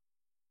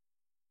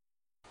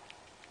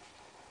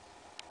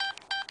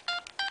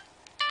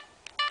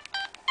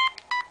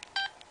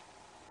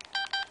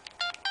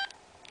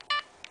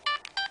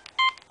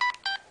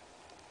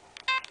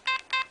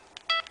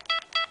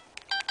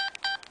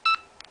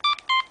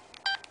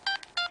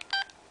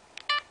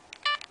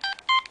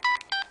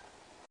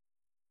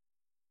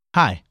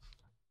Hi,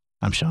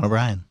 I'm Sean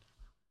O'Brien.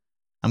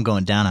 I'm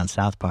going down on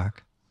South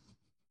Park.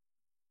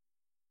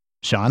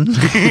 Sean?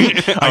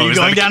 Are you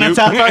going down on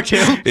South Park too?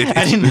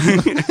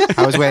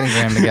 I was waiting for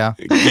him to go.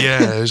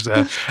 Yeah,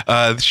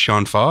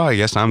 Sean Faw. I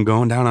guess I'm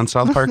going down on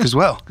South Park as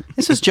well.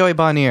 This is Joey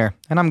Bonnier,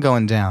 and I'm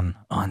going down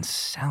on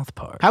South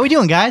Park. How we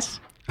doing, guys?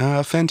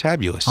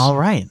 Fantabulous. All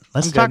right.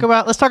 Let's talk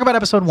about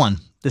episode 1.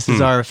 This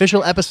is our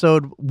official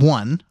episode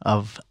 1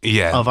 of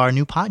our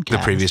new podcast. The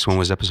previous one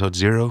was episode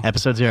 0.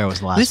 Episode 0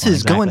 was the last This one.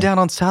 is going down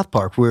on South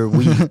Park, where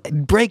we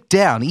break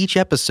down each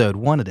episode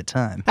one at a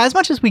time. As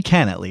much as we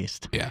can, at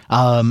least. Yeah.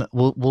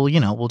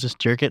 We'll just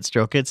jerk it,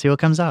 stroke it, see what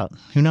comes out.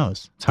 Who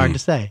knows? It's hard to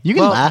say. You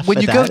can laugh when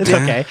at you that. go It's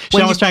down- okay. when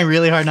Sean you- was trying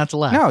really hard not to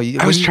laugh. No,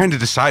 I was trying to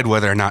decide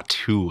whether or not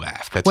to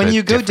laugh. That's when a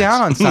you go difference.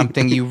 down on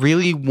something, you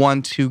really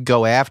want to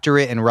go after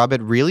it and rub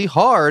it really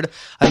hard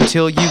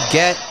until you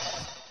get.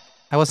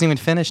 I wasn't even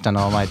finished on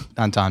all my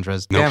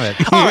entendres. Damn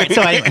it. All right,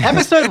 so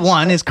episode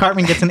 1 is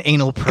Cartman Gets an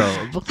Anal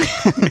Probe.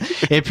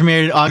 It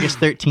premiered August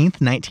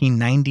 13th,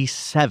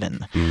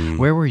 1997.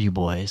 Where were you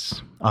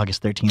boys?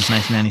 August 13th,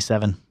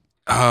 1997.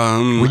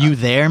 Were you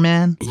there,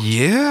 man?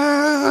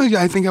 Yeah,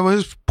 I think I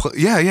was.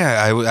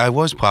 I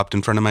was plopped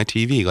in front of my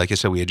TV. Like I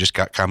said, we had just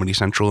got Comedy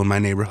Central in my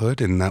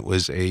neighborhood, and that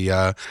was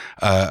a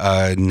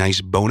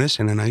nice bonus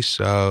and a nice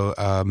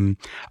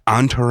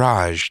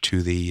entourage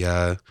to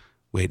the.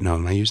 Wait, no,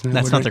 am I using that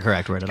That's word not right? the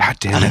correct word at all. God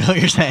damn I don't it. know what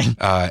you're saying.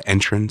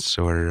 Entrance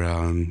or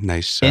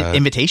nice.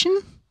 Invitation?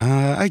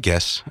 I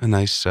guess a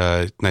nice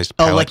Oh,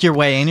 palette. like your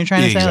way in, you're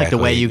trying to say? Like the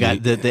way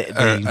Exactly.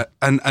 you got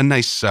a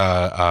nice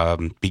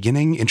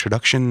beginning,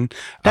 introduction.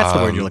 That's the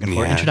word you're looking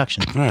for. Yeah,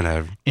 Introduction.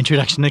 Whatever.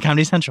 Introduction to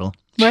Comedy Central.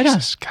 Right on.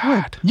 Jesus,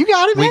 God. You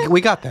got it, man.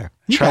 We got there.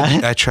 You got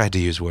it. I tried to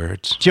use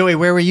words. Joey,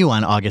 where were you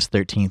on August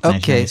 13th,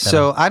 Okay, 1997?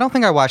 so I don't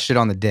think I watched it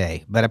on the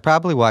day, but I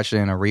probably watched it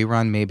in a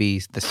rerun,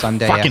 maybe the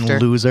Sunday Fucking after.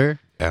 loser.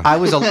 I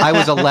was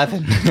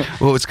 11.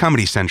 Well, it's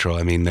Comedy Central.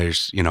 I mean,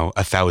 there's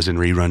 1,000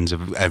 reruns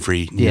of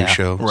every new Yeah,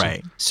 show.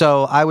 Right.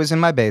 So I was in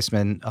my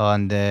basement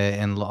on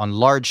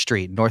Large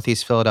Street,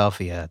 Northeast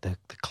Philadelphia, the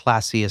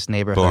classiest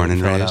neighborhood Born in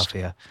and raised.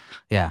 Philadelphia.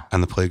 Yeah,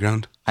 On the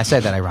playground. I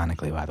said that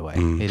ironically, by the way.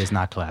 It is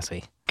not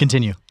classy.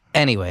 Continue.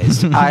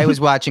 Anyways, I was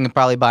watching it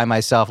probably by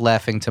myself,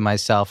 laughing to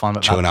myself on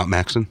Chilling out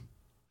Maxon.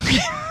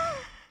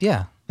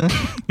 Yeah. I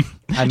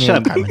mean, Shut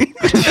up, Cartman.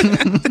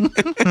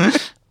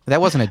 that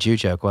wasn't a Jew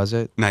joke, was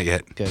it? Not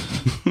yet. Good.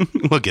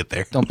 We'll get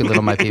there. Don't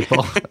belittle my people.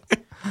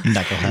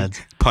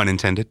 Knuckleheads. Pun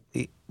intended.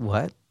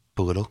 What?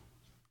 Belittle.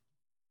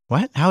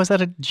 What? How is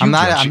that a Jew I'm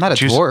not. joke? I'm not a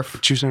Jews,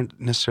 dwarf. Jews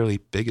aren't necessarily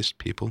biggest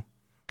people.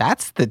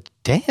 That's the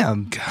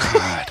damn.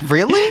 God.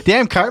 Really?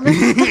 Damn, Cartman. I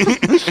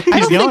He's don't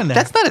going think there.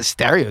 that's not a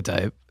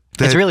stereotype.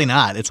 It's really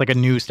not. It's like a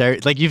new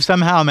stereotype. Like you've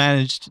somehow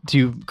managed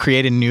to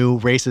create a new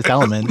racist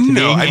element to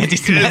being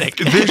anti-Semitic.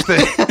 There's the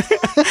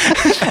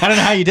I don't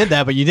know how you did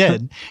that, but you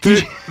did.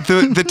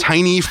 the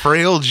tiny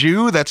frail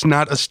Jew. That's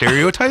not a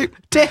stereotype.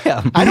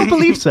 Damn. I don't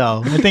believe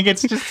so. I think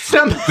it's just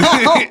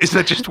somehow. Is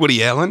that just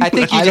Woody Allen? I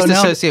think you I just don't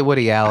know. associate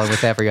Woody Allen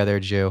with every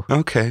other Jew.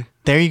 Okay.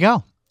 There you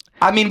go.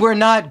 I mean, we're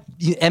not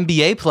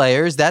NBA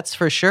players, that's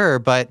for sure,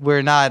 but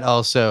we're not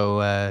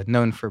also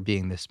known for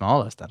being the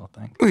smallest, I don't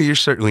think. Well, you're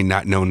certainly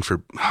not known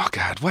for. Oh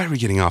God, why are we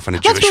getting off on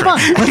a Let's Jewish move on.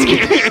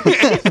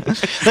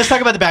 reference? Let's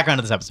talk about the background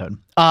of this episode.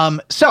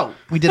 So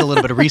we did a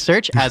little bit of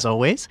research, as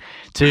always,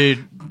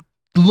 to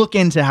look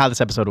into how this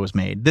episode was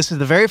made. This is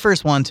the very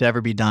first one to ever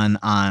be done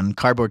on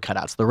cardboard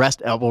cutouts. The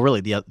rest,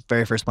 really, the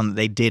very first one that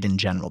they did in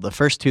general. The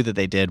first two that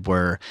they did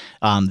were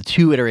the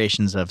 2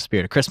 iterations of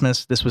Spirit of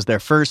Christmas. This was their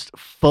first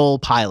full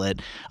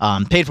pilot,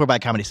 paid for by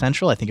Comedy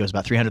Central. I think it was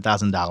about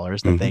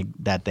 $300,000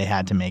 that they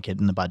had to make it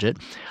in the budget.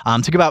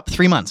 Took about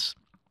 3 months.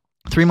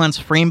 3 months,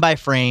 frame by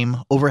frame,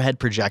 overhead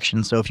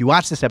projection. So if you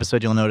watch this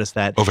episode, you'll notice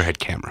that Overhead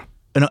camera.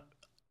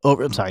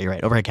 I'm sorry, you're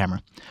right. Overhead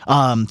camera.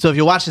 So if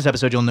you watch this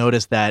episode, you'll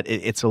notice that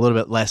it's a little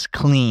bit less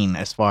clean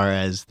as far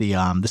as the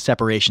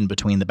separation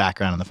between the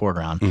background and the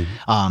foreground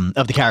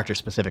of the character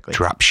specifically.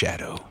 Drop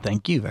shadow.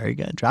 Thank you. Very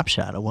good. Drop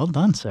shadow. Well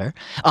done, sir.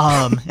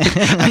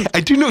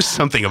 I do know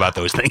something about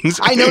those things.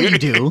 I know you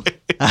do.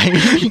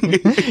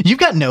 You've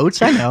got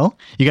notes. I know.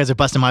 You guys are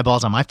busting my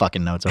balls on my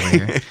fucking notes over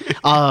here.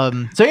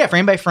 So yeah,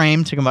 frame by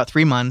frame, took about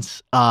 3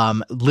 months,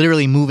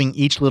 literally moving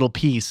each little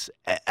piece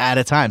at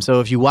a time. So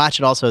if you watch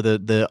it also,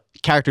 the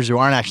characters who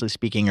aren't actually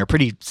speaking are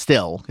pretty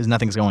still because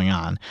nothing's going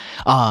on.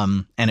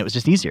 And it was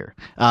just easier.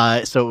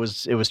 So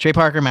it was Trey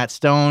Parker, Matt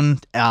Stone,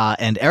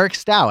 and Eric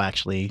Stow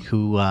actually,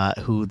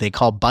 who they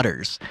call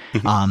Butters.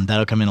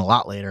 That'll come in a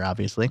lot later,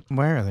 obviously.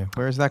 Where are they?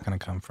 Where is that going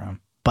to come from?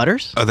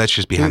 Butters? Oh, that's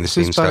just behind the Who's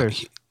scenes stuff.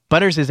 Butters?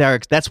 Butters is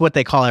Eric. That's what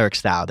they call Eric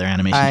Stow, their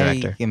animation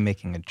director. I am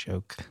making a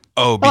joke.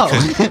 Oh,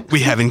 because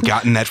we haven't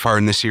gotten that far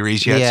in the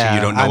series yet, so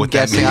you don't know I'm what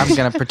guessing, that means. I'm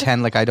going to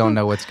pretend like I don't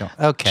know what's going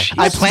on. Okay.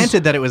 I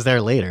planted that it was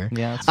there later.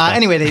 Yeah, that's fair.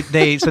 Anyway,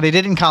 they did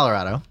it in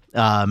Colorado.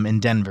 in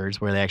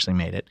Denver's where they actually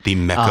made it. The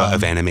mecca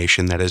of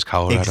animation that is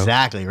Colorado.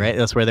 Exactly, right?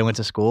 That's where they went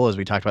to school, as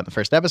we talked about in the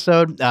first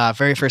episode.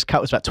 Very first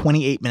cut was about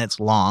 28 minutes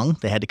long.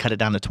 They had to cut it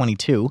down to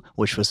 22,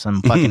 which was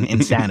some fucking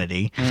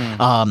insanity,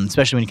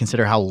 especially when you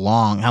consider how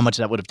much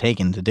that would have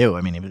taken to do.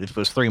 I mean, if it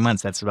was 3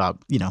 months, that's about,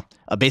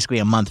 basically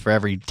a month for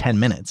every 10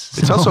 minutes.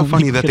 It's So also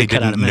funny you that they could've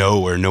cut out a didn't minute.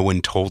 know or no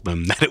one told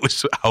them that it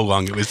was how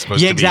long it was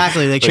supposed Yeah, to be.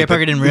 exactly. Like Trey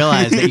Parker didn't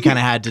realize that you kind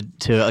of had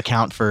to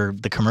account for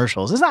the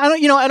commercials.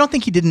 I don't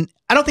think he didn't.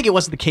 I don't think it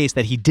was the case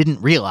that he didn't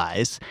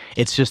realize.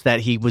 It's just that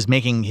he was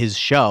making his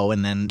show,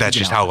 and then That's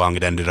just how long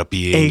it ended up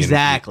being.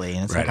 exactly.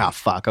 And it's Right. like, oh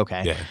fuck,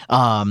 okay.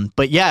 Yeah.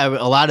 But yeah,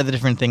 a lot of the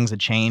different things had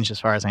changed as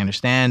far as I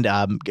understand.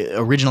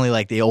 Originally,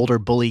 like the older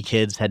bully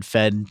kids had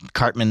fed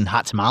Cartman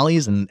hot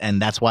tamales,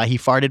 and that's why he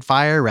farted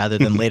fire rather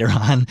than later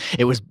on.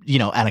 It was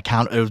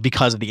it was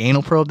because of the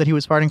anal probe that he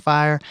was farting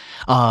fire.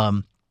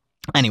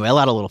 Anyway, a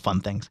lot of little fun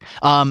things.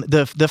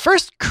 The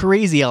first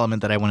crazy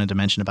element that I wanted to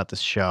mention about this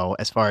show,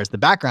 as far as the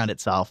background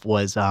itself,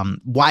 was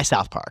why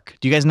South Park.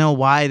 Do you guys know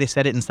why they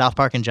set it in South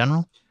Park in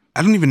general?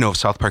 I don't even know if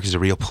South Park is a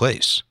real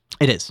place.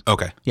 It is.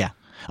 Okay. Yeah.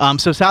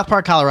 So South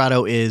Park,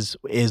 Colorado is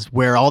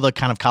where all the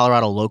kind of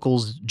Colorado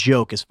locals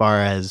joke as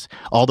far as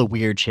all the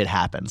weird shit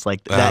happens.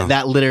 Like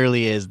that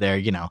literally is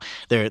their,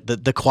 they're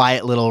the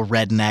quiet little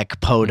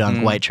redneck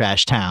podunk white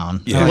trash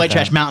town, Yeah. white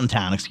trash mountain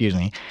town, excuse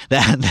me.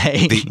 That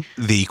they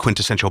The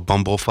quintessential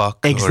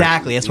bumblefuck.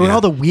 exactly. That's where all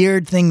the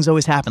weird things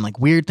always happen. Like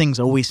weird things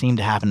always seem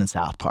to happen in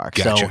South Park.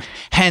 Gotcha. So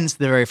hence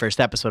the very first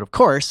episode, of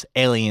course,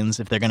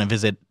 aliens, if they're going to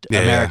visit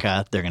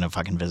America, they're going to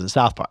fucking visit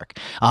South Park.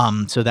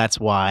 So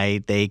that's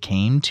why they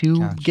came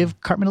to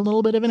give Cartman a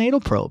little bit of an anal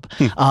probe.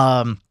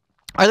 Are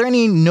there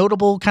any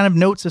notable kind of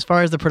notes as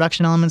far as the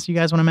production elements you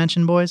guys want to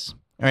mention, boys?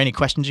 Or any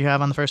questions you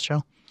have on the first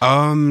show?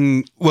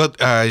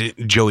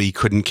 Joey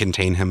couldn't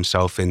contain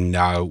himself and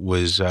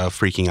was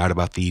freaking out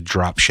about the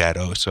drop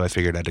shadow, so I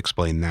figured I'd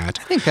explain that.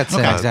 I think that's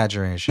an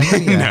exaggeration.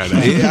 No,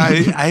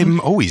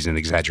 I'm always an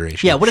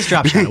exaggeration. Yeah, what is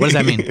drop shadow? What does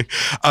that mean?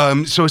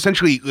 So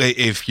essentially,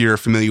 if you're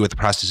familiar with the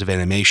process of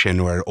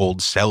animation or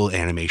old cell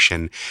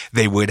animation,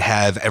 they would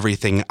have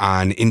everything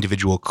on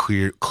individual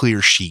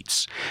clear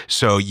sheets.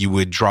 So you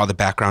would draw the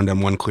background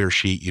on one clear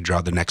sheet, you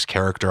draw the next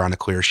character on a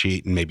clear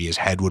sheet, and maybe his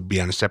head would be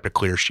on a separate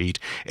clear sheet,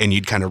 and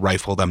you'd kind of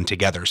rifle them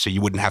together. So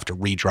you wouldn't have to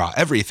redraw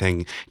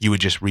everything. You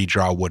would just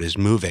redraw what is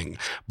moving.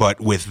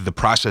 But with the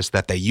process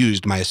that they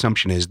used, my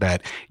assumption is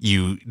that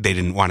they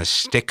didn't want to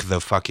stick the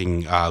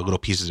fucking little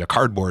pieces of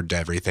cardboard to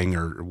everything,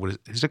 or what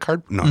is it?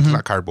 No, it's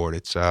not cardboard.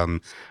 It's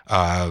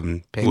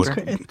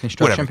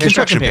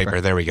construction paper.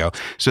 There we go.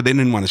 So they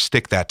didn't want to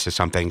stick that to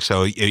something.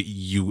 So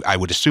I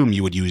would assume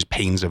you would use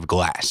panes of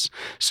glass.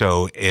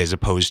 So as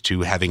opposed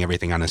to having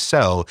everything on a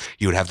cell,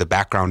 you would have the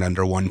background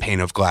under one pane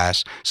of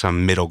glass,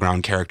 some middle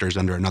ground characters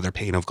under another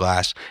pane of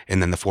glass,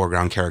 and then the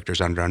foreground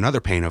characters under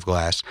another pane of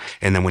glass.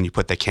 And then when you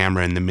put the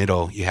camera in the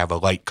middle, you have a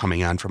light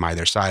coming on from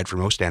either side for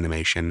most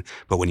animation.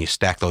 But when you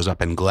stack those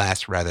up in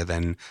glass rather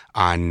than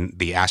on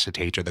the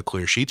acetate or the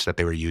clear sheets that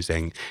they were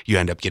using, you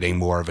end up getting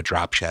more of a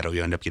drop shadow.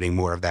 You end up getting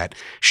more of that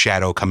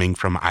shadow coming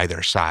from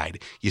either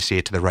side. You see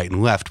it to the right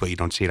and left, but you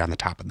don't see it on the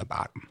top and the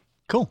bottom.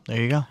 Cool.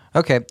 There you go.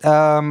 Okay.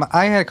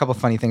 I had a couple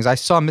funny things. I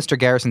saw Mr.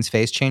 Garrison's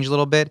face change a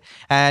little bit,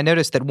 and I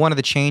noticed that one of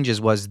the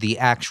changes was the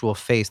actual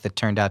face that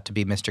turned out to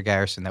be Mr.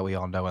 Garrison that we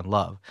all know and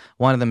love.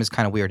 One of them is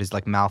kind of weird. His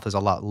mouth is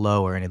a lot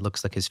lower, and it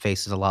looks like his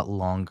face is a lot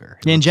longer.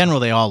 Yeah, in general,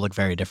 they all look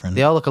very different.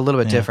 They all look a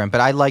little bit different, but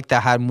I like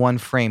that how in one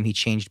frame he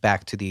changed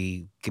back to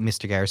the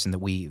Mr. Garrison that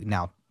we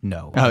now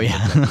know. Oh,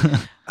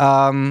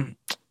 yeah.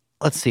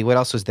 Let's see. What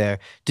else was there?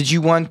 Did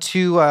you want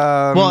to...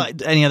 well,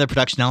 any other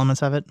production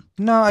elements of it?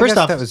 No, I First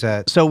guess off, that was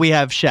it. So we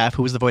have Chef.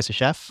 Who was the voice of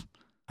Chef?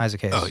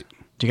 Isaac Hayes. Oh,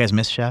 Do you guys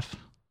miss Chef?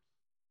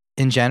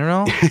 In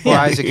general? Or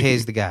Isaac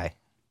Hayes the guy?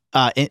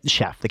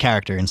 Chef, the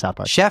character in South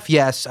Park. Chef,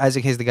 yes.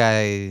 Isaac Hayes the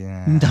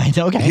guy...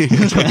 Okay.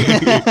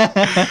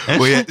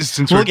 Well, yeah,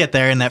 since we'll get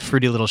there in that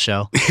fruity little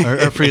show or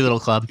fruity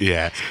little club.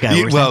 Yeah.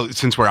 Yeah, Well,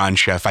 since we're on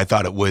Chef, I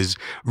thought it was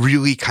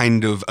really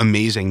kind of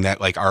amazing that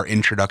our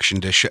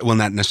introduction to Chef, well,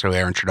 not necessarily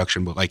our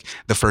introduction, but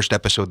the first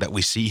episode that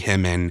we see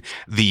him in,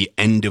 the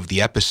end of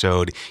the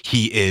episode,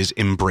 he is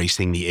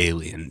embracing the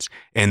aliens.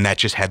 And that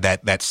just had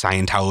that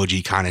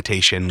Scientology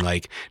connotation,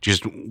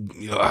 just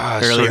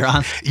earlier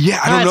on. Yeah,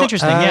 I don't know. That's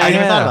interesting. Yeah, I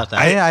never thought about that.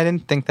 I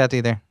didn't think that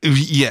either.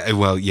 Yeah,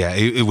 well,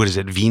 yeah. What is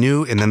it?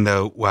 Vinu, and then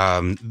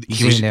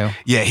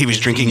he was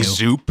drinking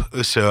Zoop.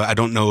 So I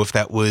don't know if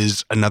that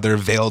was another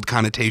veiled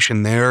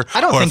connotation there,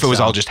 I don't or think if it was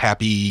so. all just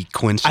happy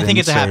coincidence. I think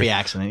it's a happy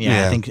accident.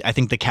 Yeah, I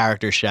think the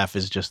character Chef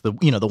is just the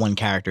one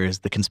character is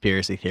the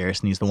conspiracy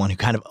theorist, and he's the one who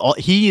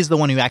he is the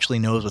one who actually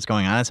knows what's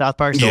going on in South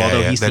Park. So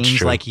although he seems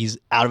true. like he's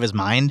out of his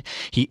mind,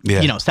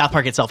 South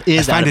Park itself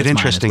is. I find out of it its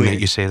interesting mind. that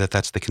you say that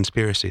that's the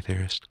conspiracy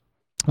theorist.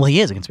 Well, he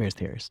is a conspiracy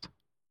theorist.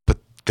 But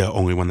the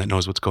only one that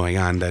knows what's going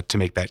on to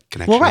make that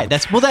connection. Well, right.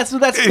 That's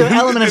the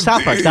element of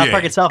South Park. South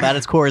Park itself, at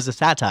its core, is a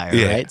satire,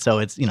 right? So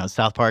it's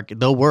South Park.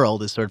 The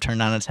world is sort of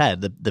turned on its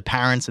head. The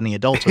parents and the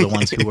adults are the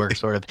ones who are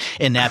sort of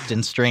inept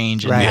and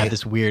strange, and have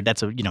this weird.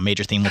 That's a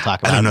major theme we'll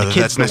talk about. I don't know that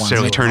that's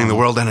necessarily turning the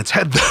world on its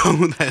head,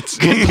 though. That's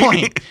good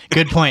point.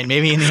 Good point.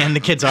 Maybe in the end, the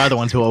kids are the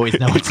ones who always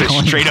know what's going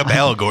on. Straight up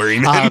allegory.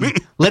 Man.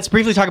 Let's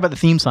briefly talk about the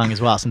theme song as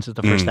well, since it's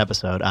the first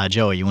episode.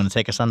 Joey, you want to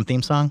take us on the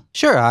theme song?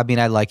 Sure. I mean,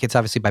 I like it. It's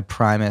obviously by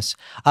Primus.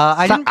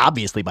 It's not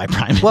obviously by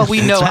Primus. Well,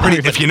 we know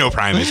if you know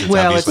Primus, it's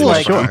obviously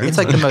it's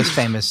like the most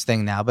famous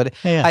thing now. But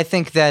I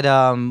think that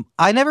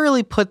I never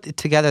really put it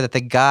together that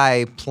the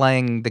guy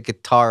playing the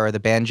guitar or the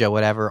banjo,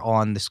 whatever,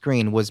 on the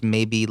screen was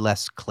maybe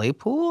Les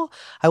Claypool.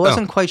 I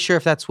wasn't quite sure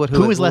if that's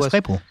who is Les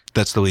Claypool.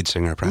 That's the lead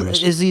singer of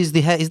Primus. He's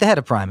the head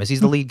of Primus.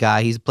 He's the lead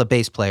guy. He's the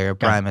bass player of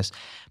Primus.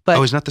 But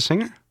he's not the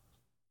singer?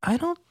 I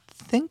don't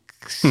think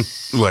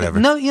whatever.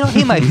 No,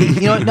 he might be.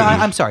 No,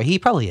 I'm sorry. He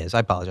probably is. I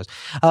apologize.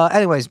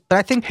 Anyways, but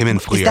I think him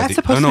and Flea is that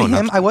supposed to be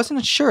him? I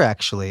wasn't sure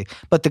actually,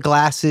 but the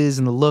glasses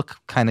and the look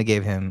kind of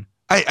gave him.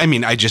 I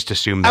mean, I just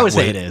assumed that I would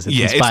say it is.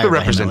 It's the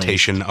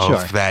representation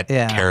of that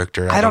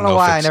character. I don't know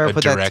why I never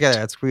put that together.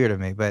 That's weird of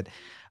me, but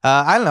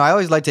I don't know. I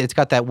always liked it. It's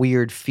got that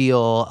weird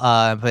feel,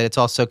 but it's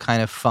also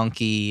kind of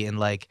funky and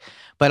like.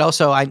 But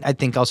also, I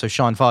think also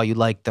Sean Fall, you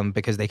like them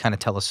because they kind of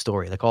tell a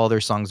story. Like all their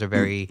songs are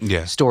very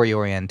story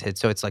oriented,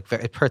 so it's like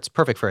it's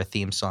perfect for a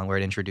theme song where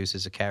it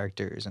introduces the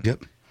characters. And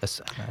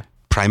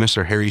Primus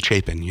or Harry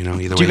Chapin, either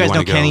way you want to go.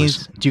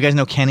 Do you guys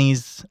know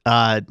Kenny's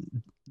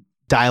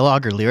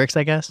dialogue or lyrics?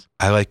 I guess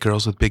I like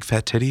girls with big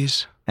fat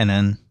titties, and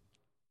then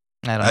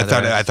I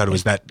thought it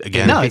was that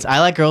again. No, it's I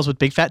like girls with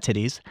big fat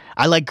titties.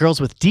 I like girls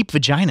with deep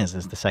vaginas.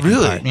 Is the second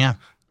part? Yeah.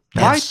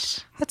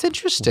 That's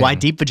interesting. Why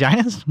deep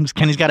vaginas? Because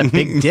Kenny's got a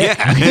big dick.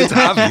 Yeah, it's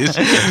obvious.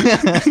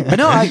 But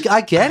no, I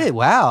get it.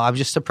 Wow, I'm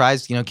just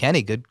surprised.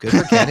 Kenny, good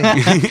for Kenny.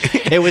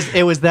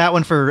 It was that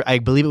one for, I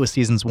believe it was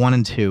seasons 1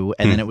 and 2,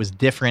 and then it was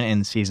different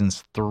in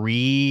seasons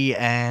 3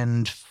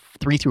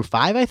 through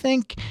 5, I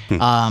think.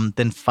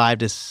 Then 5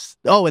 to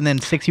and then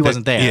 6 he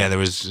wasn't there. Yeah, there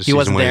was he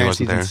wasn't there in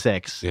season season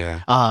 6.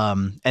 Yeah.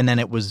 And then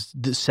it was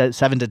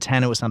 7 to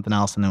 10. It was something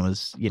else, and it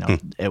was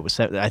it was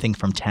I think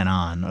from 10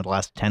 on, or the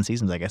last 10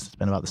 seasons. I guess it's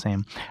been about the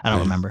same. I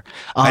don't remember.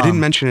 I didn't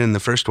mention it in the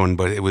first one,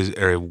 but it was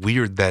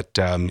weird that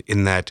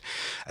in that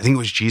I think it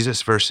was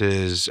Jesus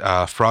versus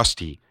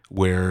Frosty,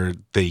 where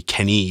the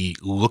Kenny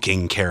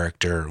looking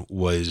character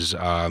was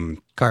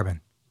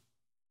Cartman.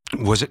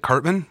 Was it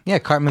Cartman? Yeah,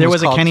 Cartman. There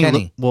was a Kenny.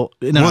 Kenny.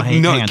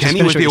 Hang on.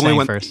 Kenny was the only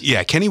one. First.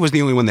 Yeah, Kenny was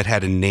the only one that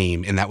had a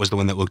name, and that was the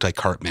one that looked like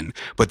Cartman.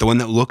 But the one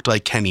that looked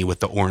like Kenny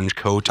with the orange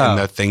coat and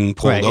the thing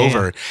pulled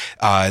over,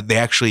 they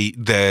actually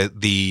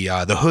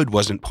the hood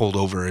wasn't pulled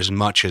over as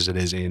much as it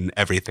is in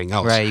everything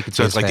else. Right, you could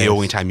see it's like face. the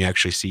only time you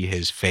actually see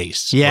his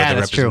face. Yeah, or the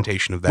that's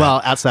representation true. of that.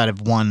 Well, outside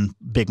of one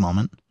big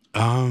moment.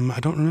 I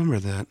don't remember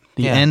that.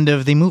 The end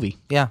of the movie.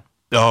 Yeah.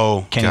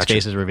 Oh, Kenny's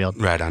face is revealed.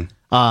 Right on.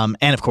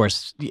 And of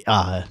course,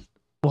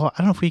 well, I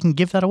don't know if we can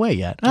give that away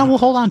yet. No, we'll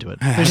hold on to it.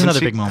 There's another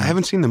big moment. I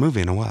haven't seen the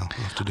movie in a while.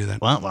 I'll have to do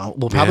that. Well,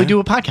 we'll probably do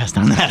a podcast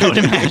on that, I would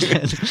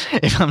imagine,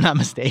 if I'm not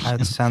mistaken.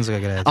 That sounds like a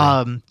good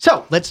idea.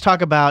 So let's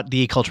talk about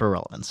the cultural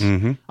relevance.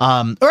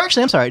 Or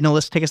actually, I'm sorry. No,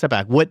 let's take a step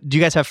back. What do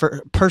you guys have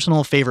for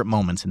personal favorite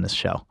moments in this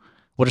show?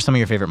 What are some of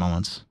your favorite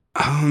moments?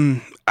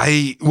 Fond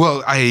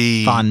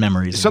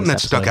memories. Something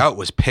that stuck out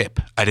was Pip.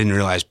 I didn't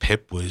realize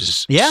Pip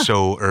was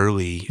so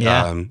early.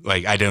 Yeah.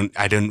 I don't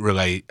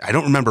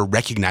remember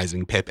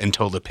recognizing Pip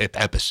until the Pip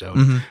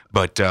episode.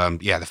 But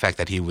the fact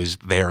that he was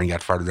there and got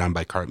farted on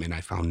by Cartman,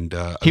 I found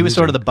he was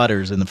sort of the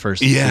Butters in the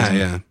first season.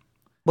 Yeah.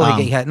 Well,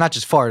 he got not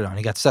just farted on;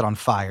 he got set on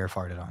fire,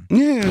 farted on.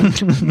 Yeah,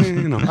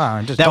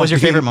 that was your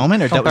favorite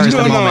moment, or that was just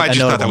a moment? No, I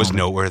just thought that was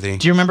noteworthy.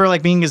 Do you remember,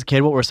 being as a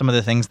kid, what were some of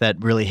the things that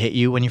really hit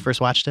you when you first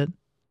watched it?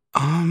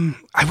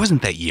 I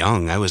wasn't that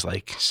young. I was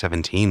like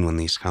 17 when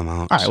these come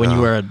out. All right, when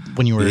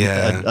you were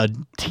a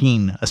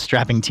teen, a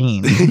strapping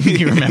teen,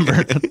 you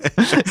remember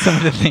some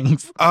of the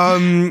things.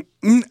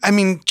 I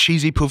mean,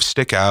 cheesy poofs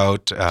stick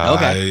out.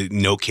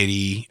 No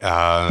Kitty.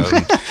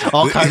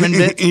 All Cartman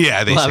bits?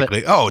 Yeah,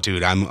 basically. Oh,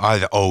 dude,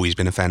 I've always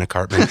been a fan of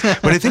Cartman.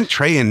 But I think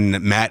Trey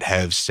and Matt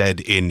have said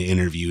in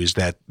interviews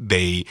that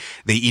they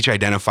each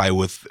identify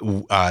with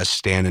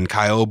Stan and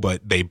Kyle,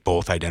 but they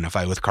both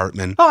identify with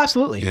Cartman. Oh,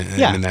 absolutely.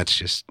 Yeah. I mean, that's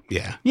just,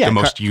 the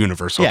most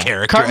universal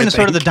character. Cartman is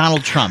sort of the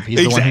Donald Trump. He's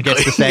the one who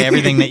gets to say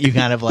everything that you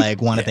kind of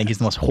want to think. He's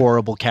the most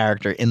horrible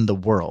character in the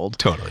world.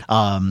 Totally.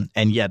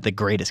 And yet the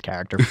greatest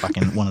character,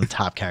 fucking one of the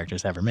top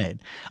characters ever made.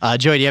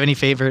 Joey, do you have any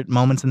favorite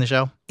moments in the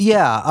show?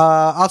 Yeah,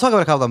 I'll talk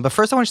about a couple of them. But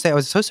first I want to say I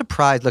was so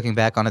surprised looking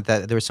back on it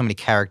that there were so many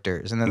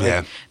characters. And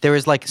then there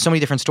was so many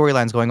different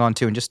storylines going on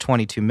too in just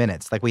 22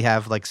 minutes. We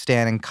have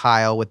Stan and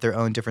Kyle with their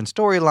own different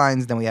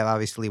storylines. Then we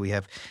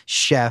have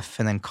Chef,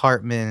 and then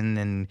Cartman,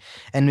 and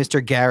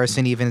Mr.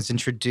 Garrison even is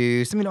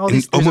introduced. I mean,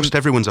 almost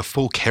everyone's a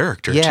full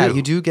character too.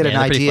 You do get an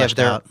idea of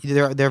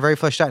they're very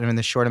fleshed out in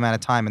this short amount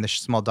of time and the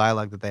small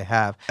dialogue that they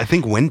have. I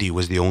think Wendy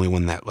was the only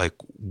one that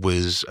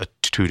was a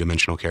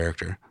two-dimensional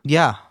character.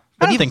 Yeah.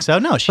 I don't think so.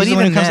 No, she's the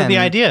one who comes up with the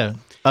idea.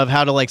 of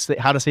how to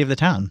how to save the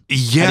town.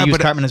 Yeah, how to use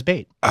but Cartman as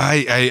bait.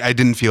 I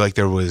didn't feel like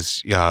there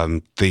was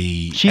She's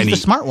the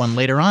smart one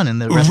later on in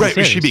the rest of the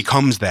series. She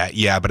becomes that,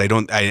 yeah, but I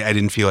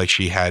didn't feel like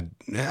she had.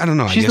 I don't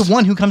know. She's the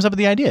one who comes up with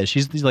the idea.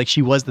 She's like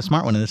she was the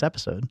smart one in this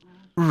episode.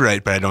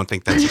 Right, but I don't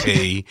think that's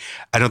a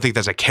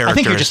character. I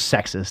think you're just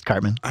sexist,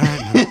 Cartman.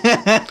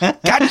 God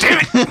damn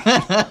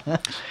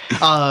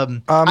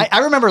it! I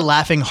remember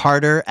laughing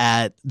harder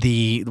at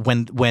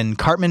when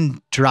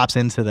Cartman drops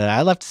into the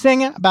I love to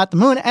sing about the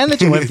moon and the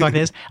two, whatever the fuck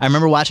it is. I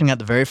remember watching that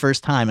the very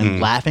first time and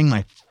laughing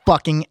my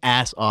fucking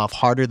ass off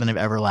harder than I've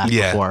ever laughed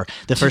before.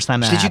 The first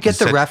time that Did you happened.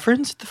 get the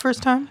reference the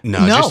first time?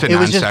 No, No, just a it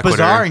was just non-sequitur.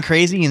 bizarre and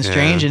crazy and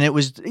strange, and it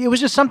was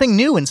just something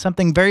new and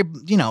something very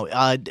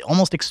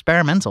almost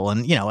experimental.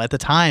 And at the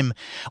time,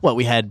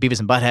 we had Beavis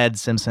and Butthead,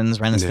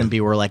 Simpsons, Ren and Stimpy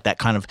were like that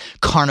kind of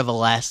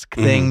carnivalesque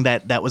thing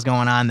that was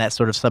going on, that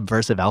sort of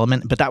subversive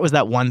element. But that was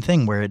that one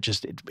thing where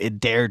it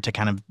dared to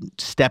kind of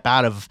step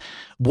out of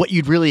what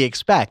you'd really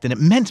expect, and it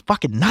meant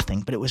fucking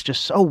nothing, but it was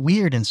just so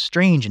weird and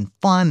strange and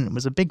fun. It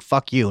was a big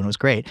fuck you, and it was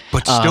great.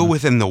 But still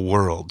within the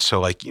world, so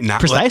like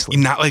not precisely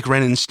not like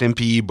Ren and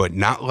Stimpy, but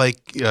not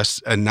like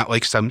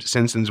some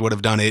Simpsons would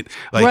have done it.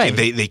 Like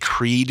they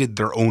created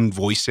their own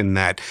voice in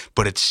that,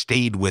 but it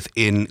stayed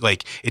within.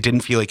 Like it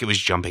didn't feel like it was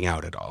jumping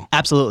out at all.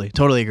 Absolutely,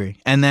 totally agree.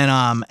 And then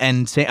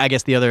I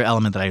guess the other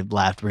element that I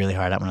laughed really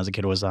hard at when I was a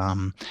kid was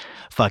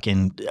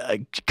fucking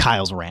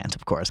Kyle's rant.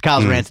 Of course,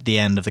 Kyle's rant at the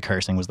end of the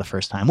cursing was the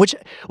first time, which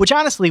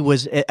honestly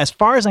was, as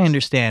far as I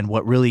understand,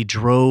 what really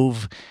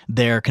drove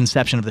their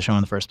conception of the show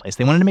in the first place.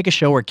 They wanted to make a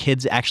show where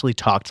kids actually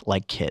talked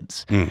like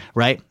kids,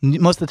 right?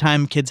 Most of the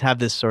time, kids have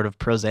this sort of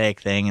prosaic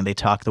thing, and they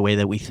talk the way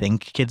that we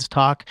think kids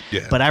talk.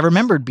 Yeah. But I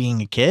remembered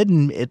being a kid,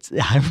 and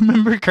I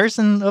remember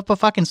cursing up a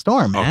fucking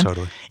storm, man. Oh,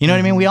 totally. You know what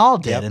I mean? We all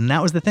did, and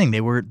that was the thing.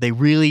 They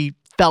really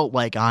felt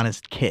like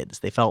honest kids.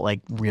 They felt like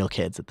real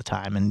kids at the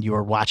time, and you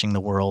were watching the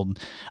world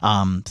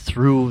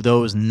through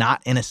those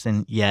not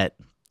innocent yet,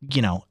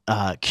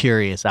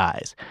 curious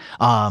eyes.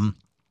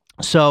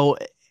 So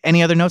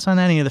any other notes on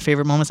that? Any of the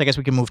favorite moments? I guess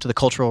we can move to the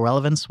cultural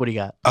relevance. What do you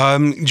got?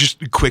 Just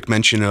a quick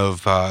mention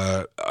of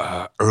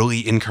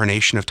early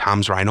incarnation of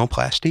Tom's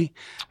rhinoplasty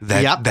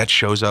that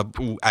shows up.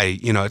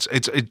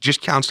 It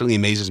just constantly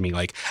amazes me,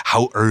 like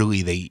how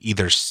early they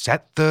either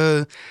set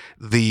the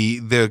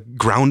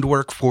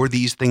groundwork for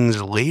these things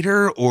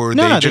later, or in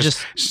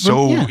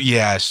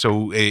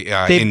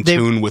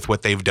tune with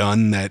what they've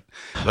done that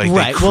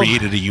they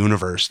created a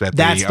universe that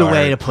that's the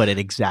way to put it.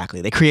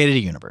 Exactly, they created a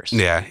universe.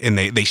 Yeah, and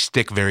they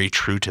stick very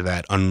true to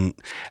that.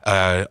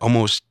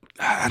 Almost,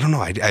 I don't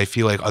know. I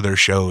feel like other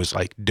shows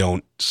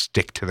don't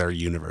stick to their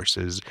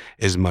universes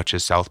as much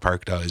as South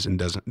Park does, and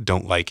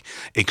don't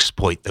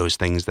exploit those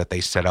things that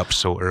they set up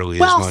so early.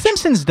 Well, as much.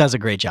 Simpsons does a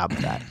great job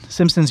of that.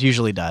 Simpsons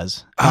usually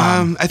does.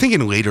 I think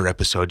in later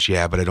episodes,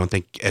 yeah, but I don't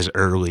think as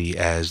early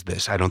as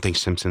this. I don't think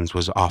Simpsons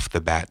was off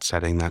the bat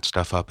setting that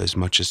stuff up as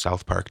much as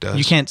South Park does.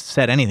 You can't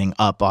set anything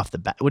up off the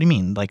bat. What do you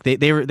mean? Like they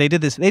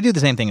did this. They do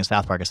the same thing as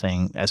South Park is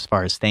saying as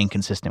far as staying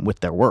consistent with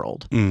their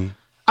world.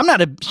 I'm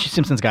not a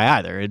Simpsons guy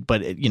either,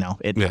 but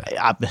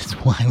that's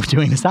why we're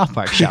doing the South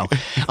Park show.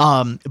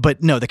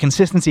 But no, the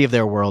consistency of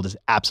their world is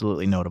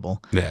absolutely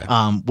notable.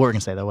 Yeah. What were we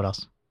gonna say though? What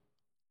else?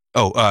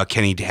 Oh,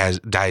 Kenny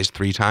dies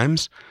 3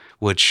 times.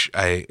 Which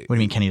What do you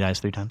mean Kenny dies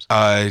 3 times?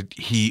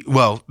 These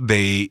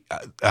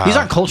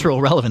aren't cultural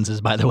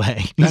relevances, by the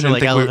way. These are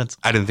like elements.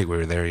 I didn't think we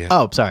were there yet.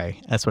 Oh, sorry.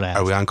 That's what I asked.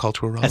 Are we on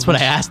cultural relevance? That's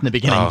what I asked in the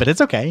beginning, but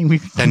it's okay.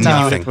 Then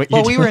nothing.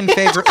 Well, we were in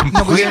favorite.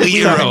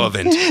 Completely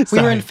irrelevant. We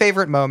were in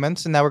favorite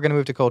moments, and now we're going to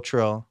move to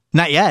cultural.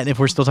 Not yet. If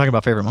we're still talking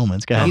about favorite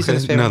moments, go ahead. He's in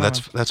his favorite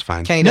that's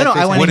fine. Kenny No,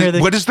 I want to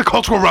hear what is the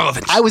cultural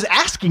relevance? I was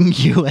asking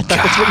you. I thought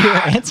that's what you were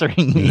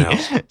answering me. No.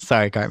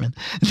 Sorry, Cartman.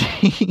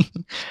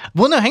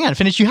 Well, no, hang on.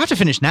 Finish. You have to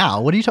finish now.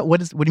 What do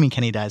you mean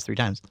Kenny dies 3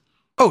 times?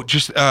 Oh,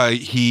 just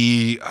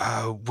he.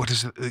 What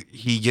is it?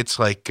 He gets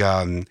what's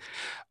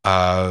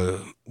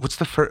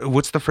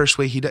the first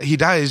way he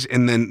dies,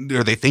 and then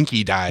or they think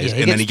he dies,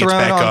 and then he gets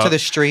thrown back onto up the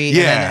street,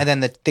 and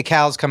then the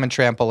cows come and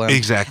trample him.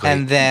 Exactly.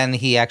 And then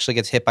he actually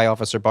gets hit by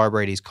Officer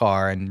Barbrady's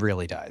car and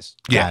really dies.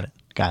 Got it.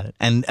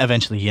 And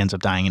eventually he ends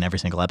up dying in every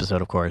single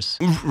episode, of course.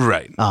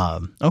 Right.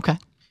 Okay.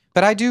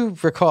 But I do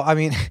recall. I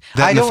mean,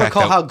 I don't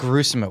recall how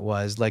gruesome it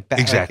was.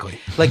 Exactly.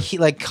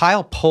 Like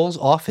Kyle pulls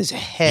off his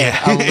head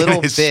a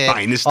little his bit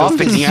spine is still off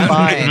his sticking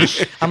out.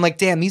 spine. I'm like,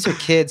 damn, these are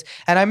kids.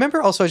 And I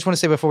remember also, I just want to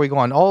say before we go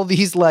on, all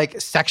these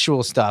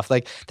sexual stuff.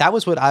 That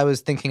was what I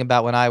was thinking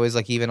about when I was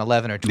even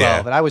 11 or 12,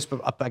 Yeah. and I was,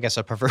 I guess,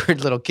 a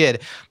perverted little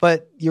kid.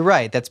 But you're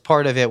right. That's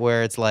part of it,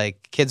 where it's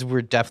kids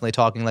were definitely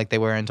talking like they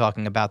were and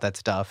talking about that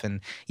stuff.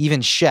 And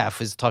even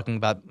Chef is talking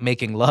about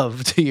making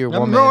love to your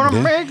woman. I'm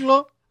gonna make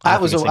love. I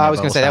was going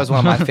to say that was one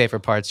of my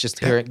favorite parts,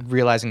 just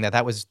realizing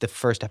that was the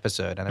first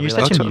episode. And I You're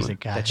realized such a music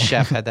guy. that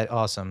Chef had that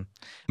awesome.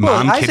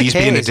 Mom Isaac kitty's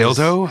being a Hayes is-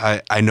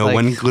 dildo. I know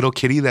one little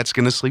kitty that's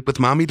going to sleep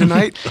with mommy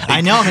tonight. I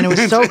know, and it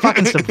was so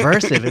fucking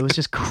subversive. It was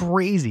just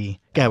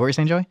crazy. Yeah, what were you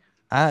saying, Joey?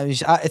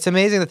 It's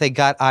amazing that they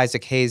got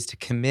Isaac Hayes to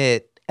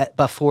commit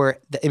before,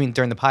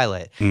 during the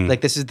pilot.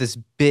 Like, this is this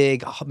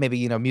big,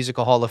 maybe,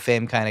 musical Hall of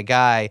Fame kind of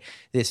guy.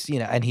 This,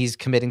 and he's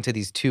committing to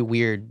these two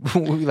weird,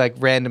 like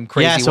random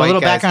crazy Yeah, so white a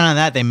little guys. background on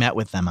that. They met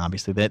with them,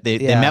 obviously. They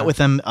met with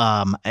him.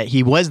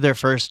 He was their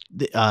first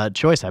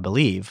choice, I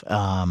believe.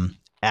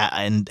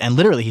 And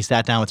literally he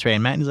sat down with Trey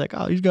and Matt and he's like,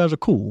 oh, these guys are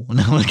cool. And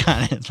that was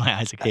kind of my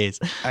Isaac Hayes.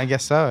 I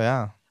guess so,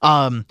 yeah.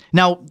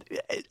 Now,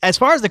 as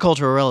far as the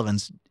cultural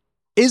relevance,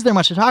 is there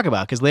much to talk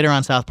about? Because later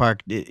on, South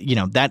Park,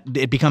 that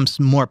it becomes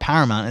more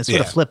paramount. It's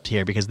sort of flipped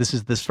here because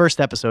this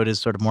first episode is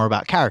sort of more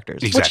about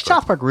characters, which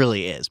South Park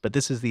really is. But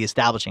this is the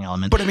establishing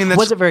element. But I mean,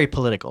 was it very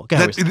political? No,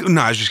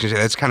 I was just gonna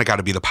say that's kind of got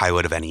to be the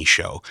pilot of any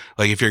show.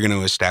 Like, if you're going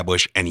to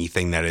establish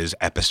anything that is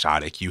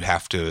episodic, you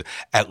have to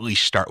at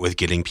least start with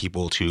getting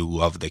people to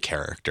love the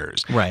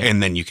characters, right?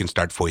 And then you can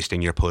start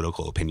foisting your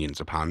political opinions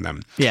upon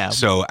them. Yeah.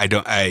 So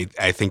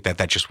I think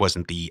that just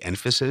wasn't the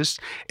emphasis.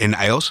 And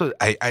I also,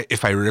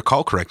 if I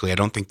recall correctly, I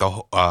don't think the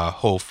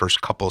whole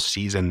first couple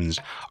seasons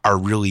are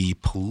really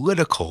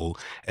political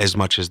as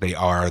much as they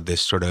are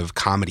this sort of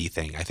comedy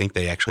thing. I think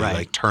they actually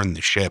like turn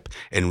the ship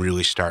and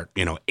really start,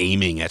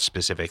 aiming at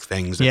specific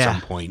things at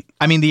some point.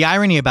 I mean, the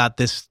irony about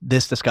this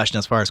discussion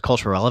as far as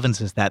cultural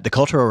relevance is that the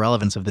cultural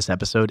relevance of this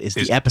episode is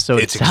the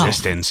episode its itself.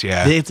 Existence,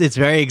 yeah. Its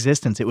very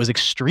existence. It was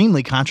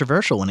extremely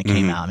controversial when it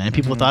came out, man.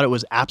 People thought it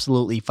was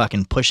absolutely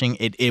fucking pushing.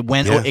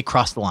 It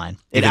crossed the line.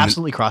 It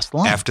absolutely crossed the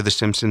line. After The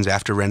Simpsons,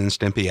 after Ren and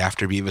Stimpy,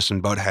 after Beavis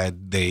and Butthead,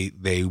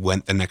 they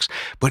went the next.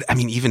 But I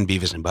mean, even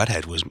Beavis and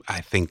Butthead was,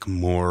 I think,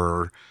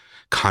 more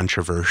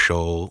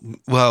controversial.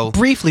 Well,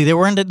 briefly, there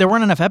weren't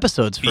enough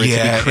episodes for it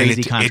to be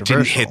crazy controversial. It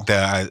didn't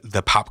hit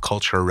the pop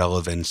culture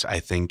relevance, I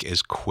think,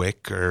 as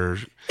quick or.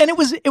 And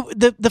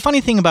the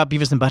funny thing about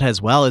Beavis and Butthead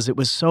as well is it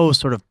was so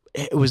sort of.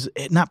 It was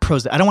not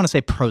prosaic. I don't want to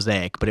say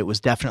prosaic, but it was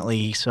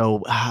definitely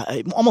so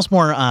almost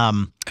more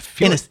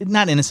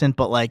not innocent,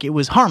 but like it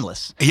was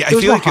harmless. Yeah, I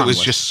feel like it was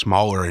just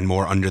smaller and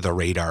more under the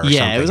radar. Or something.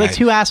 It was like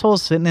two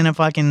assholes sitting in a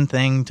fucking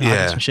thing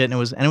talking some shit, and it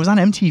was on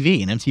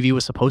MTV, and MTV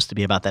was supposed to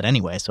be about that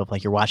anyway. So if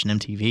like you're watching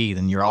MTV,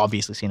 then you're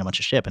obviously seeing a bunch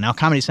of shit. And now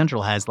Comedy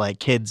Central has like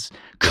kids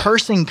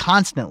cursing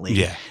constantly.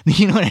 Yeah,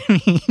 you know what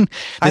I mean?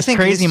 I think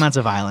crazy amounts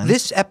of violence.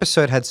 This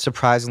episode had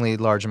surprisingly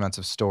large amounts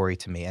of story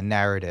to me and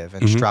narrative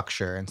and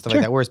structure and stuff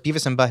like that. Whereas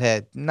Beavis and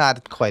Butthead,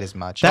 not quite as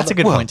much. That's a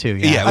good point too.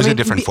 Yeah, it was a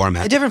different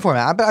format. A different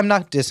format. But I'm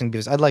not dissing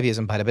Beavis. I like Beavis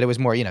and Butthead, but it was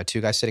more,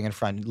 two guys sitting in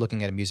front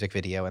looking at a music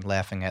video and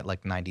laughing at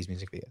like 90s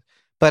music videos.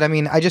 But I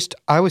mean,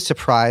 I was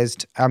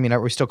surprised. I mean,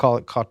 we still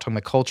talking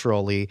about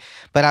culturally,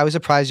 but I was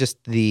surprised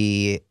just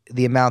the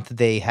amount that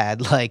they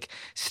had like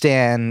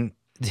Stan.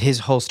 His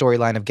whole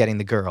storyline of getting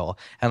the girl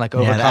and like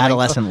overcoming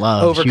adolescent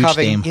love,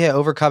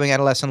 overcoming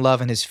adolescent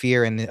love and his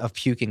fear of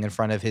puking in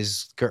front of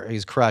his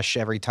crush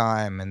every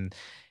time,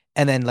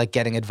 and then like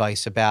getting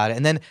advice about it,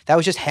 and then that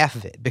was just half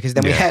of it because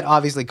then we had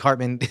obviously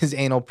Cartman, his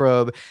anal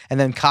probe, and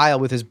then Kyle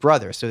with his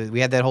brother. So we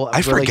had that whole.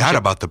 I forgot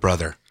about the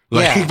brother.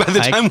 Like, by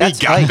the time we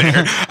got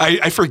there,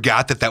 I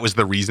forgot that was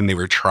the reason they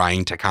were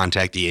trying to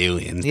contact the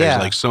aliens. There's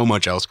like so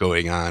much else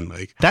going on.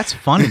 Like that's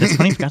funny. That's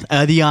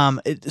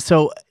funny.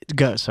 So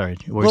go. Sorry.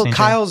 Well,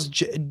 Kyle's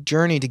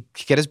journey to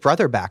get his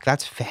brother back.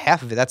 That's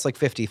half of it. That's like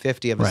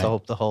 50-50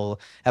 of the whole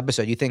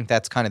episode. You think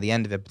that's kind of the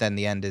end of it, but then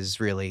the end is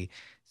really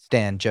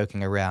Stan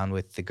joking around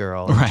with the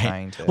girl. And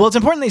trying to... Well, it's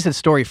important that you said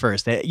story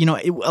first. A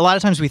lot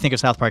of times we think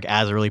of South Park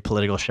as a really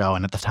political show,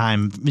 and at the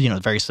time,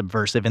 very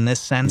subversive in this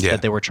sense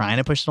that they were trying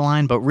to push the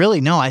line. But really,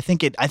 no. I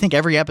think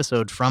every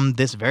episode from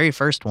this very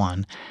first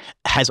one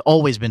has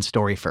always been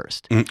story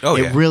first.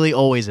 It really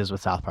always is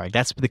with South Park.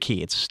 That's the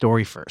key. It's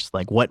story first.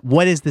 Like,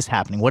 what is this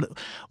happening?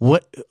 Who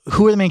are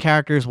the main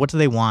characters? What do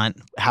they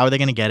want? How are they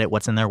going to get it?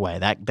 What's in their way?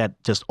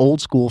 That just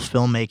old school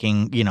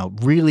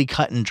filmmaking. Really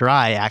cut and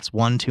dry acts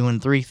 1, 2,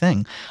 and 3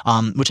 thing.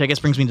 Which I guess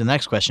brings me to the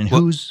next question.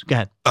 Go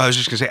ahead. I was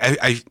just going to say,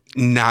 I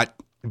not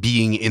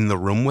being in the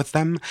room with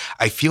them,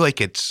 I feel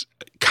like it's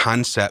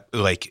concept,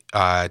 like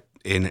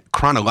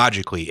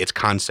chronologically, it's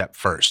concept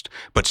first,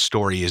 but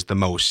story is the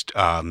most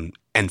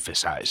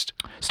emphasized.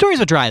 Story is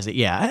what drives it,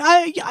 yeah.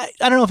 I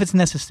don't know if it's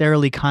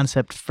necessarily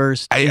concept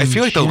first. I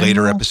feel like the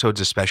later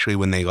episodes, especially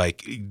when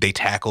they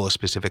tackle a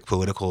specific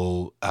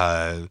political,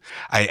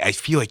 I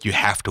feel like you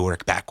have to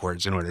work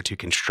backwards in order to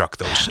construct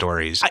those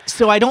stories.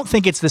 So I don't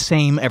think it's the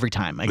same every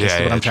time, I guess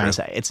is what I'm trying to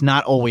say. It's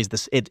not always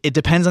this. It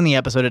depends on the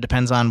episode. It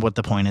depends on what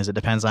the point is. It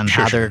depends on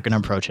how they're going to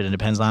approach it. It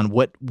depends on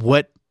what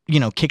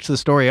kicked the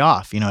story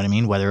off, you know what I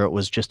mean? Whether it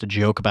was just a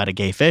joke about a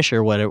gay fish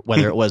or whether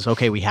it was,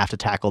 okay, we have to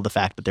tackle the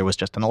fact that there was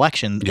just an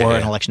election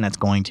an election that's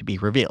going to be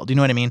revealed. You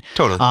know what I mean?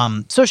 Totally.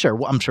 So sure,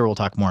 I'm sure we'll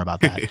talk more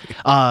about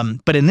that.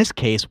 But in this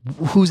case,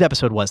 whose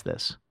episode was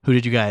this?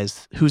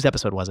 Whose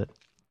episode was it?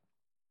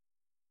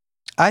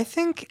 I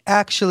think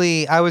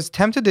actually I was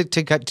tempted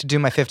to do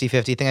my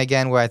 50-50 thing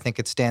again where I think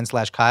it's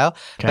Stan/Kyle.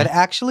 Okay. But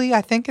actually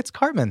I think it's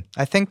Cartman.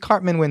 I think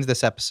Cartman wins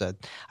this episode.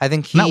 I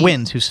think he... Not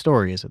wins. Whose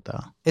story is it though?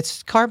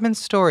 It's Cartman's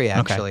story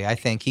actually. Okay. I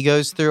think he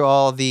goes through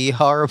all the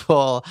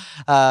horrible...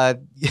 what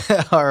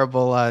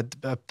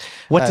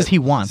does he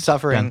want?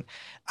 Suffering.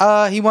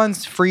 He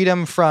wants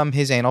freedom from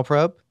his anal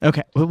probe.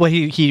 Okay. Well,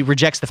 he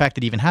rejects the fact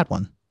that he even had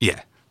one.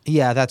 Yeah.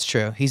 Yeah, that's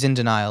true. He's in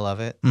denial of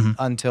it Mhm.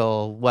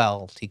 until,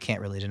 well, he can't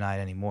really deny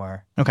it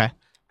anymore. Okay.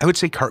 I would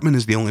say Cartman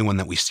is the only one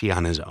that we see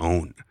on his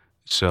own.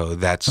 So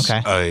that's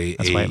Okay.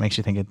 That's why it makes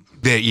you think it.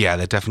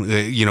 that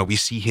definitely. We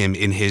see him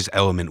in his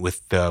element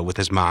with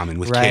his mom and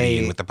with Kitty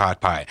and Right. with the pot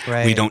pie.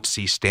 Right. We don't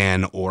see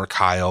Stan or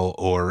Kyle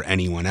or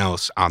anyone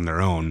else on their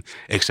own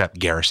except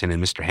Garrison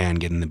and Mr.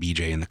 Hand getting the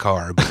BJ in the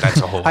car. But that's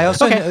a whole. I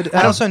also Okay.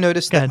 I also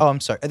noticed Go that. ahead. Oh, I'm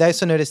sorry. I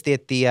also noticed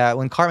that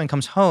when Cartman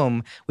comes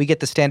home, we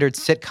get the standard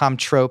sitcom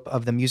trope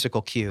of the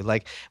musical cue,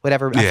 like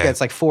whatever. I Yeah. forget,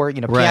 it's like 4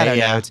 Right, piano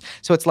yeah. notes.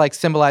 So it's like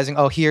symbolizing,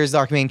 oh, here's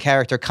our main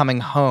character coming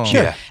home,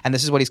 Sure. and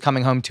this is what he's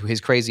coming home to: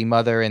 his crazy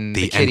mother and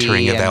the the kitty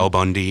entering of and Al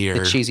Bundy or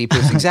the cheesy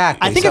poos.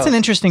 Exactly. I think it's So- an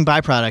interesting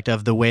byproduct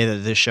of the way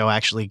that this show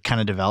actually kind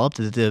of developed.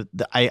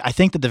 I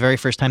think that the very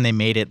first time they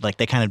made it, like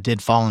they kind of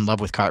did fall in love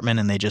with Cartman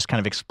and they just kind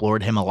of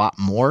explored him a lot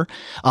more,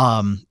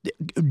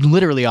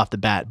 literally off the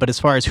bat. But as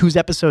far as whose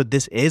episode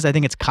this is, I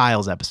think it's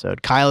Kyle's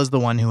episode. Kyle is the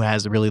one who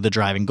has really the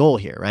driving goal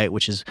here, right?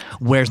 Which is,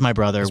 where's my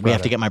brother? We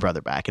have to get my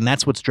brother back. And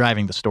that's what's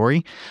driving the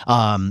story.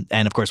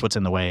 And of course, what's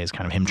in the way is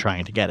kind of him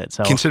trying to get it.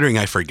 So considering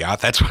I forgot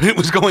that's what it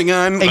was going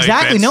on. like,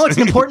 exactly. that's- No, it's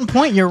an important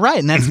point. You're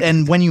right.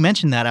 And when you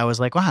mentioned that, I was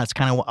like, wow, it's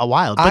kind of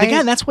wild. But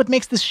again, that's what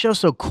makes this show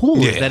so cool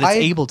is Yeah. that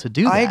it's able to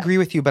do that. I agree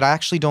with you, but I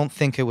actually don't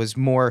think it was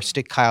more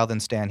stick Kyle than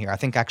Stan here. I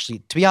think actually,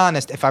 to be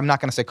honest, if I'm not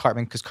going to say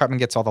Cartman, because Cartman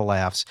gets all the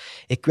laughs,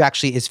 it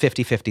actually is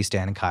 50-50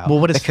 Stan and Kyle. Well,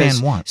 what does Because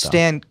Stan want, though?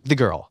 Stan, the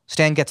girl.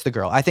 Stan gets the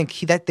girl. I think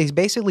that they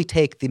basically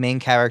take the main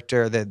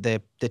character,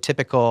 the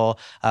typical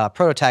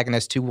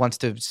protagonist who wants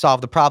to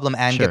solve the problem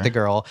and Sure. get the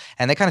girl,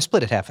 and they kind of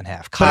split it half and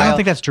half. But I don't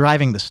think that's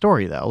driving the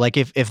story, though. Like,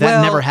 if that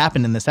Well, never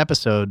happened in this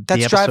episode, the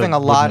that's episode driving a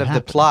lot wouldn't of the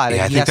happen. plot.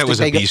 Yeah, I He think has that to was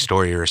a take B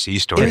story or a C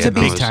story. It was at a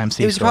big most. time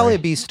C It was story. probably a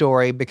B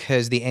story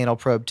because the anal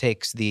probe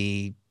takes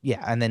the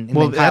and then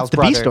Well, then Kyle's that's the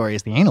brother, B story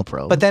is the anal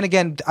probe. But then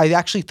again, I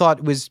actually thought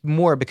it was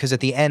more because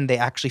at the end they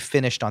actually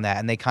finished on that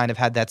and they kind of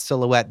had that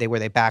silhouette where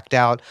they backed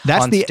out.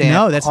 that's on the Stan,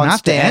 no, that's on not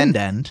Stan. the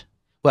end.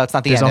 Well, it's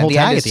not the There's end. a whole The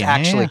tag end at is the end. Yeah,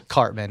 actually yeah.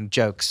 Cartman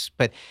jokes,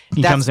 but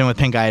He that's- comes in with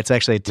pink eye. It's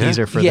actually a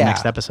teaser for the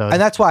next episode. and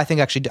that's why I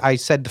think actually I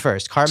said the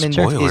first. Cartman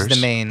Spoilers. is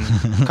the main.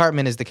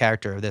 Cartman is the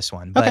character of this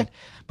one. Okay.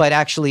 But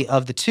actually,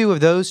 of the two of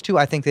those two,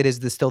 I think that is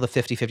still the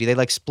 50-50. They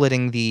like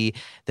splitting the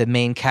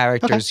main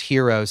character's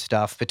hero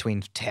stuff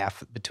between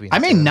half between. I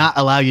the may two. not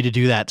allow you to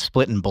do that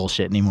splitting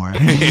bullshit anymore.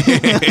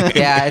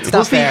 Yeah, it's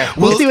not fair.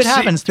 We'll see what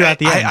happens throughout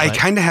the end. I but-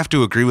 kind of have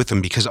to agree with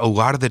him because a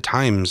lot of the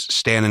times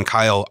Stan and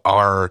Kyle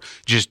are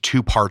just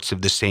two parts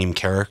of the same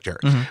character.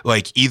 Mm-hmm.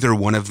 Like either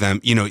one of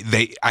them,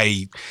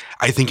 I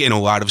think in a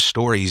lot of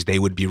stories they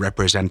would be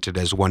represented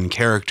as one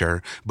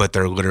character, but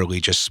they're literally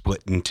just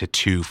split into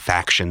two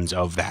factions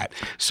of that.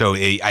 So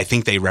I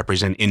think they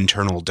represent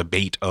internal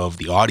debate of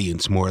the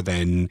audience more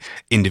than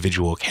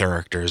individual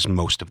characters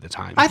most of the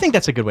time. I think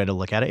that's a good way to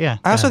look at it. Yeah.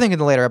 I also think in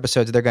the later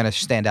episodes they're going to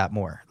stand out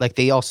more. Like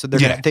each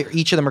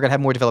of them are going to have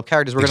more developed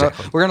characters. We're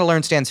going to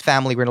learn Stan's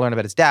family. We're going to learn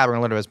about his dad. We're going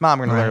to learn about his mom.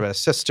 We're going to learn about his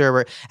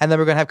sister. And then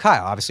we're going to have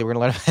Kyle. Obviously, we're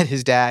going to learn about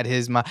his dad,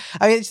 his mom.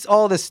 I mean,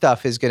 all this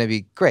stuff is going to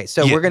be great.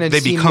 So we're going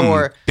to see become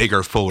more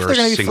bigger, fuller, they're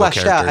going to be single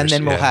fleshed characters. out, and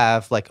then we'll yeah.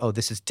 have like, oh,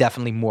 this is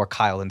definitely more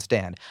Kyle and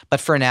Stan. But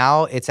for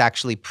now, it's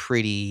actually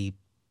pretty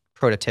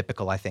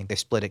prototypical. I think they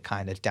split it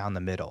kind of down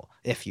the middle,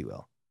 if you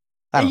will.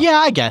 I don't know. Yeah,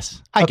 I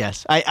guess. I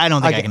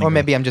don't think I can. Or agree.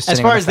 maybe I'm just as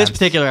sitting far on as the this fence.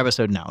 particular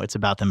episode, no, it's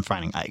about them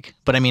finding Ike.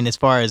 But I mean, as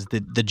far as the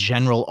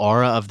general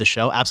aura of the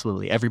show,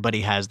 absolutely, everybody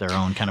has their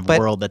own kind of But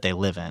world that they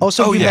live in.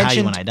 also, you How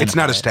mentioned- wanna It's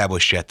not identify it.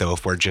 established yet, though,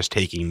 if we're just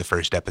taking the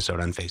first episode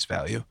on face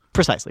value.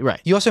 Precisely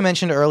right. You also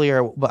mentioned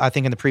earlier, I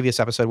think in the previous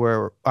episode,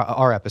 where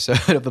our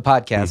episode of the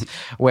podcast,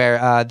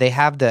 where they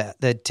have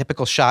the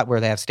typical shot where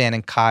they have Stan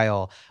and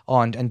Kyle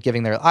on and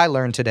giving their "I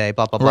learned today,"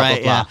 blah blah blah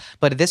Right, blah blah. yeah.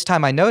 But this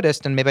time I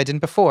noticed, and maybe I didn't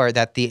before,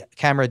 that the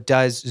camera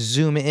does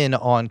zoom in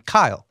on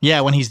Kyle.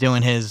 Yeah, when he's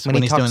doing his When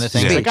he he's talks doing the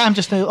thing, speech. he's like, I'm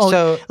just a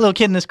So- little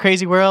kid in this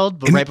crazy world,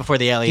 but right before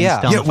the aliens Yeah.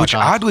 tell him Yeah, to fuck which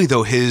off. oddly,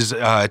 though, his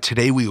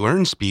Today We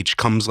Learn speech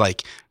comes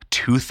like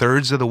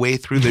 2/3 of the way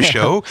through the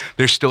show.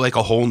 There's still like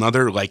a whole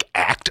nother like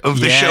act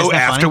of the Yeah, show isn't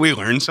that after funny? we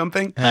learn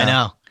something. I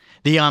know.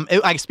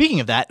 Speaking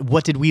of that,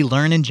 what did we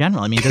learn in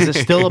general? I mean, does it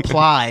still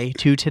apply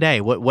to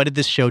today? What did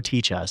this show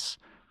teach us?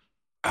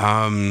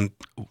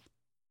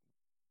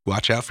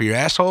 Watch out for your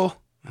asshole.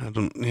 I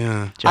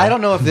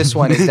don't know if this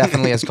one is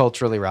definitely as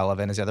culturally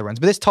relevant as the other ones,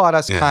 but this taught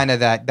us Yeah. kind of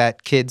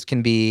that kids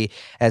can be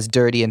as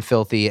dirty and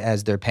filthy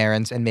as their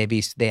parents, and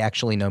maybe they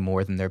actually know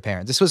more than their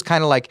parents. This was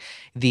kind of like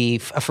the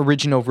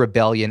original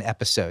Rebellion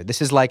episode. This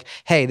is like,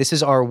 hey, this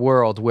is our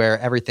world where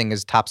everything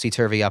is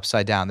topsy-turvy,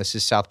 upside down. This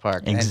is South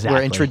Park, and Exactly.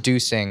 we're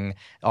introducing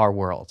our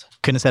world.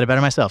 Couldn't have said it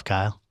better myself,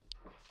 Kyle.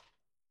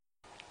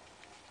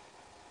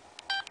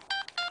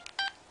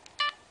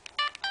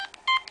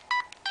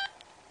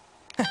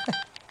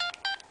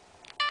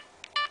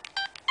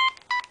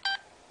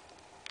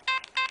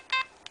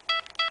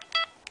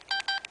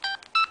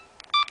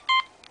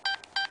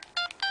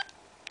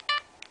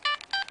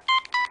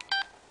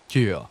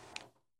 Yeah.